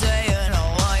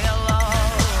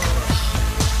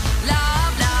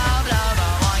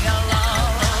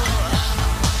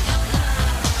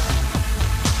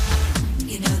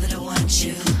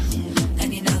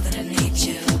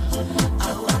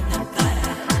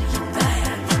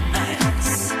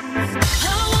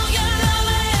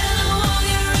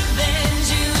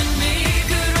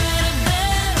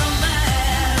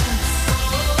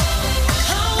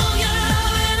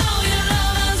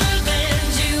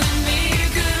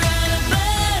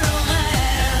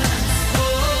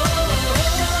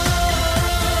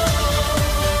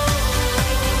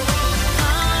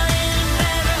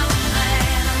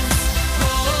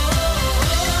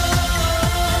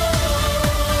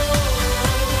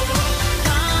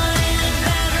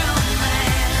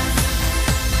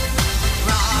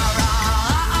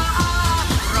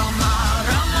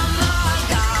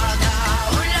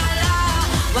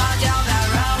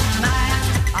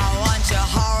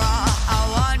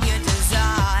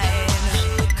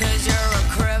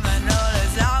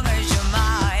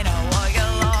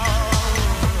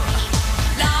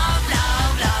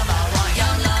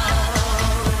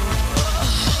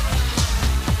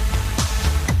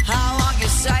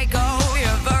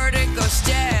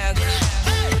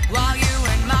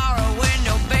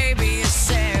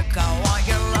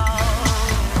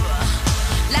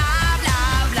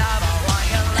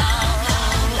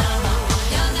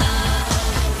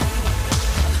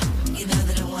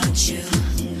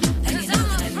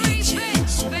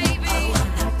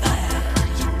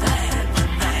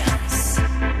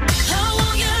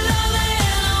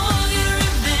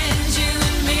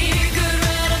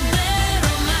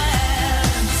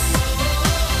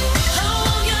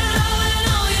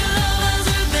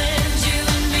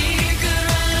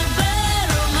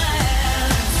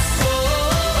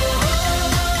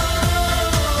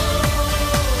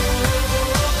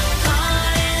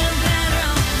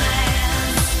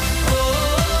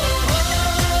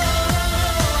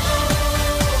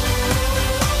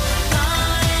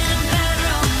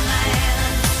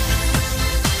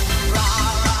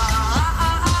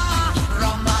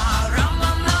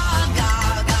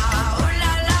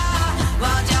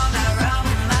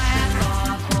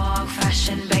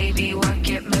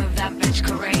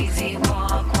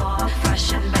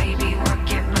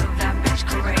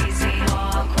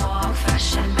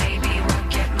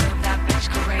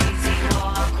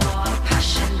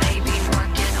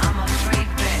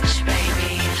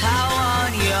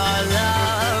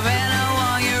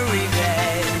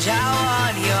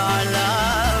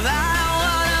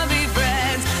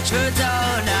Je veux ton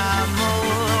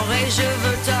amour et je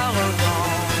veux ta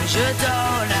revanche. Je veux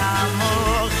ton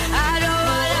amour. I don't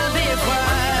wanna be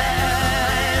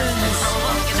friends.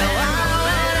 No, I don't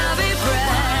wanna be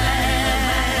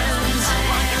friends. I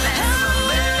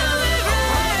wanna be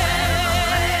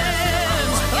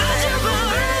friends. Why'd you borrow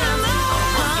mine?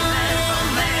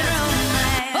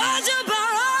 Why'd you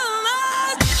borrow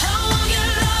mine? I want your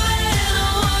love and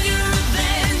I want your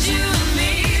revenge. You and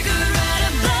me could write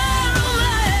a bad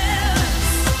romance.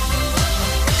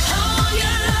 I want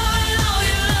your love and all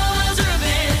your love's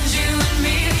revenge. You and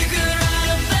me could write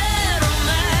a bad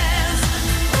romance.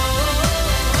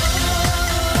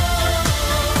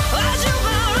 Why'd you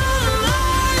borrow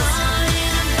mine?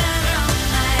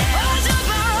 Why'd you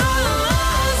borrow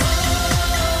mine?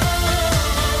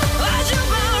 Why'd you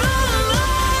borrow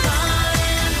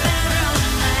mine?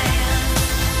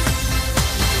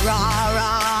 Ra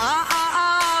ra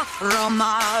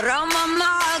Roma Roma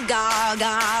ma ga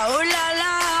ga ooh la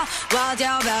la. What's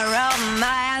your bad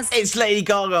romance? It's Lady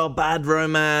Gaga, Bad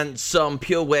Romance on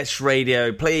Pure West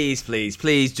Radio. Please, please,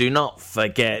 please do not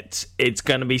forget it's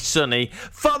going to be sunny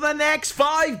for the next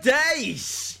 5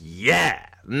 days. Yeah.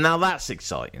 Now that's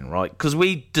exciting, right? Because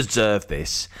we deserve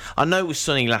this. I know it was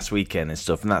sunny last weekend and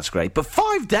stuff, and that's great. But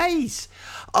 5 days?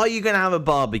 Are you going to have a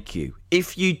barbecue?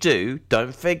 If you do,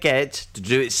 don't forget to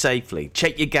do it safely.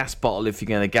 Check your gas bottle if you're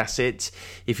going to gas it.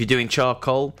 If you're doing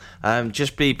charcoal,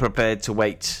 just be prepared to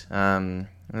wait.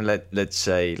 Let's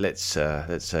say,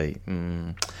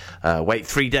 wait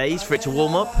 3 days for it to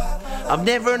warm up. I've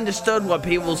never understood why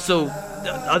people still.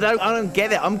 I don't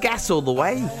get it. I'm gas all the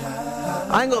way.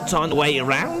 I ain't got time to wait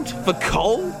around for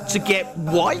coal to get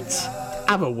white.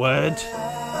 Have a word.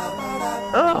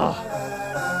 Oh.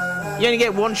 You only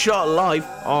get one shot at life.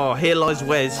 Oh, here lies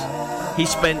Wes. He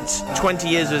spent 20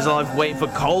 years of his life waiting for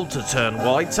coal to turn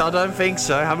white. I don't think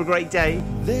so. Have a great day.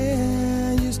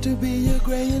 There used to be a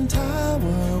graying tower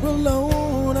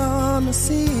alone on the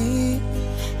sea.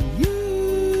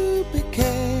 You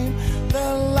became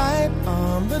the light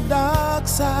on the dark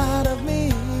side of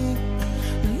me.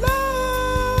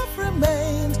 Love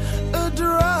remains a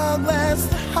drug that's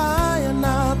the high and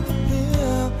not the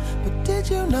pill. But did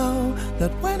you know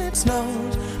that when it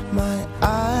snows, my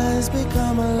eyes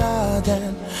become large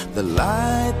and the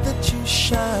light that you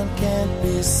shine can't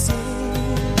be seen?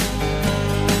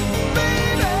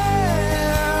 Baby,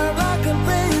 I can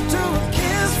pay you to a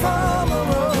kiss from a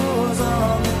rose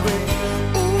on the grave.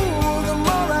 Ooh, the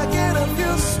more I get of you,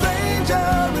 the stranger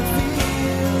it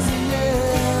feels,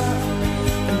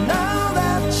 yeah. And now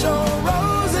that your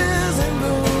rose is in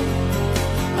bloom,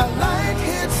 a light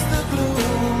hits the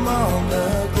gloom on the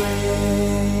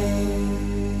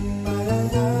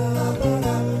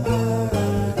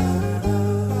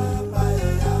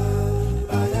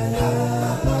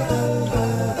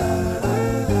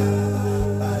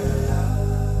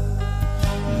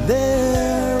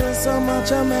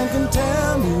a man can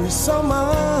tell me, so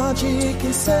much he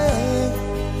can say.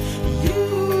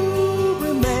 You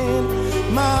remain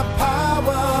my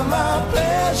power, my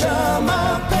pleasure,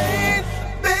 my pain,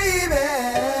 baby.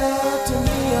 To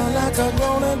me, you're like a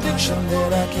grown addiction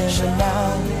that I can't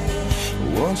deny.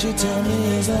 Won't you tell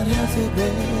me, is that healthy,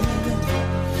 baby?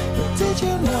 But did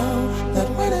you know that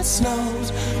when it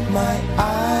snows, my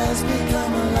eyes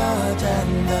become large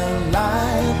and the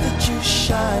light that you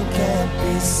shine can't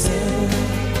be seen?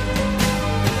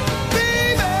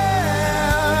 Baby,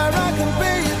 I can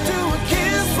pay you to a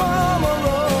kiss from a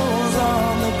rose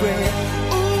on the grave.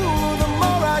 Ooh, the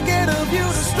more I get of you,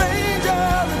 the stranger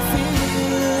it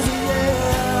feels,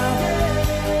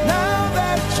 yeah. Now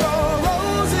that your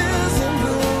rose is in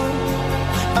bloom,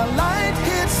 a light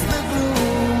hits the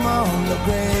gloom on the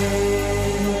grave.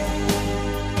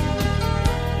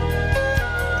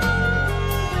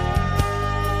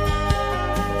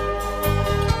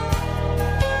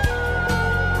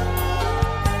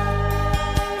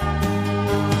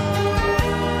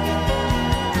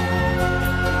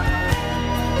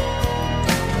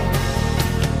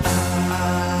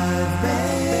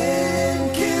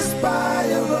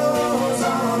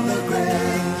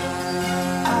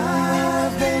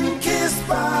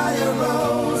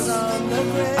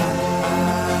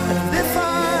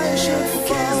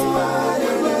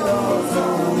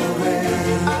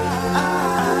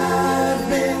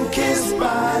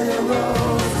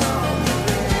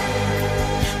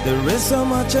 There is so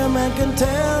much a man can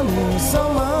tell me,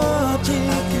 so much he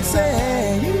can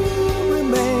say. You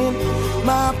remain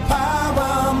my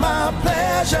power, my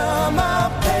pleasure, my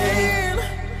pain.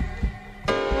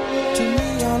 To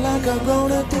me, you're like a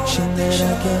grown addiction that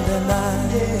I can't deny.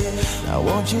 Now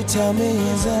won't you tell me,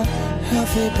 is that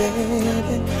healthy,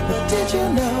 baby. But did you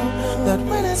know that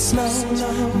when it snows,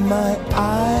 my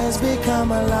eyes become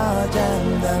large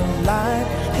and the light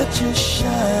that you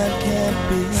shine can't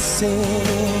be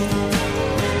seen?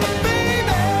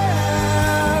 Baby,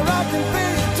 I can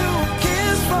feel you to a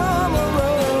kiss from a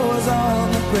rose on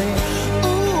the grave.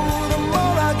 Ooh, the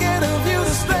more I get of you,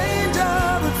 the stranger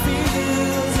it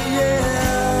feels,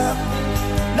 yeah.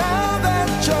 Now that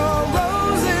your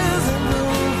rose is in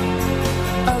bloom,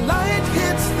 a light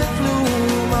hits the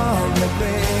gloom on the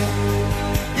grave.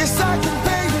 Yes, I can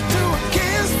pay you to a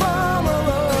kiss from a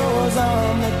rose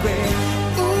on the grave.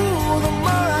 Ooh, the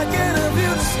more I get of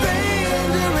you, the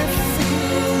stranger it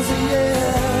feels, yeah.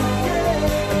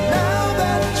 And now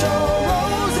that your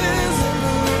rose is in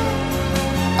bloom,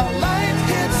 a light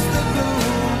hits the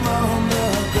gloom on the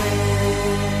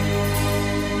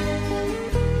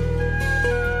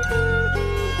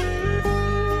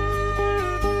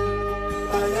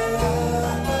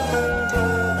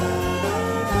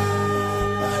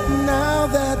Now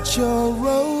that your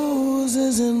rose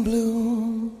is in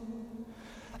bloom,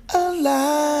 a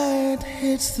light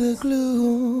hits the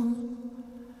gloom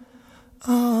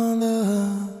on the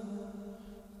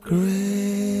grave.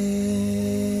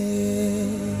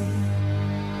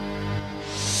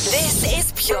 This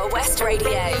is Pure West Radio,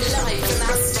 live from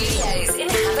our studios in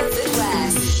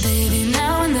Haverfordwest. Baby,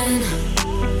 now and then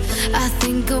I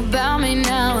think about me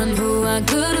now and who I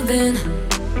could have been.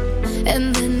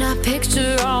 And then I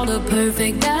picture all the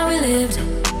perfect that we lived,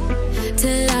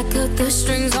 till I cut the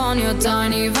strings on your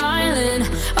tiny violin.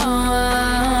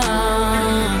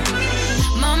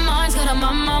 My mind's got a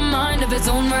mind of its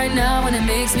own right now, and it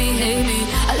makes me hate me.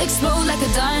 I'll explode like a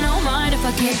dynamite if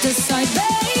I can't decide,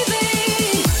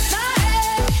 baby. My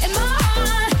head and my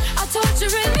heart are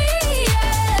torturing me.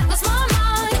 Yeah, lost my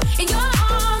mind in your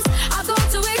arms. I go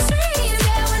to extremes.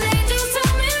 Yeah, when angels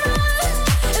tell me run,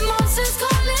 and monsters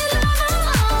call it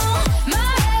love.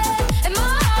 My head and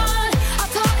my heart are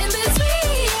caught in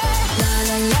between. Yeah, la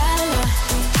la la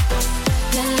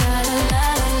la, la la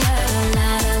la la la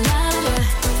la la la.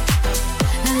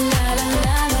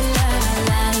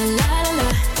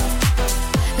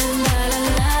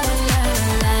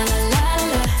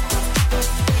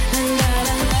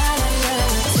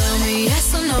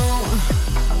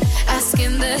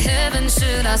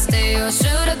 Should I stay or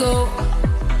should I go?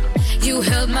 You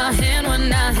held my hand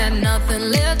when I had nothing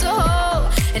left to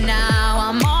hold, and now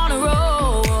I'm on a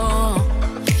roll.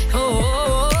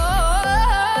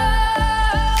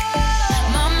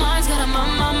 My mind's got a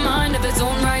mind of its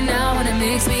own right now, and it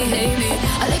makes me hate me.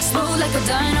 I'll explode like a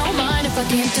dynamite if I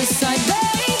can't decide,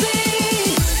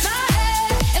 baby. My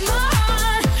head and my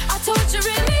heart are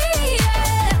torturing me.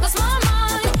 Yeah, lost my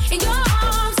mind in your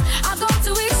arms. I go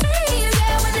to extremes.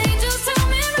 Yeah, when angels tell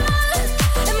me run,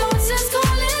 and monsters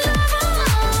call it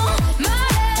love. My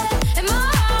head and my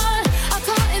heart are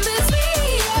caught in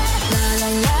between. Yeah, la la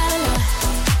la la,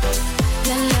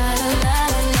 la la la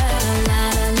la la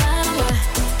la la la.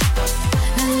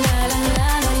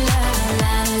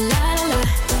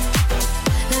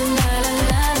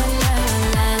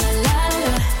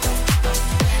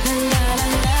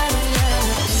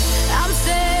 I'm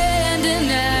standing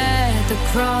at the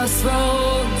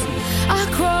crossroads. I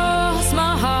cross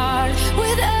my heart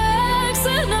with X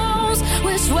and O's.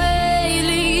 Which way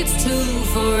leads to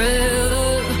forever?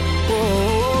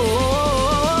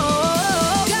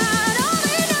 God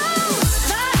only knows.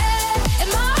 My head and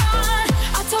my heart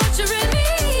are torturing me.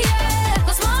 Yeah,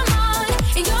 lost my mind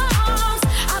in your arms.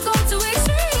 I go to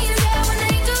extremes. Yeah, when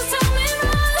angels tell me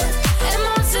run, and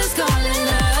monsters call it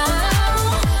love.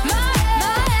 My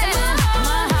head and my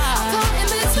heart are caught in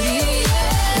between.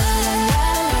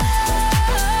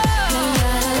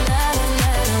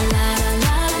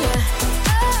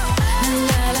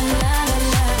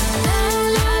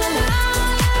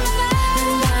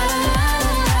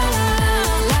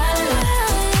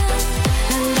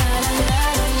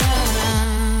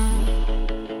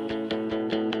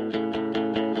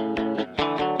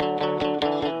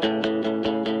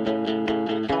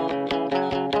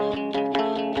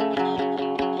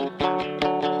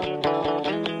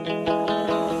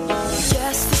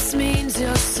 Yes, this means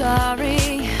you're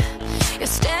sorry. You're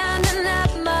standing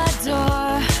at my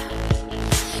door.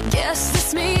 Guess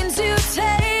this means you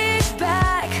take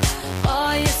back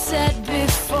all you said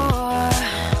before.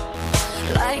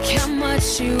 Like how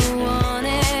much you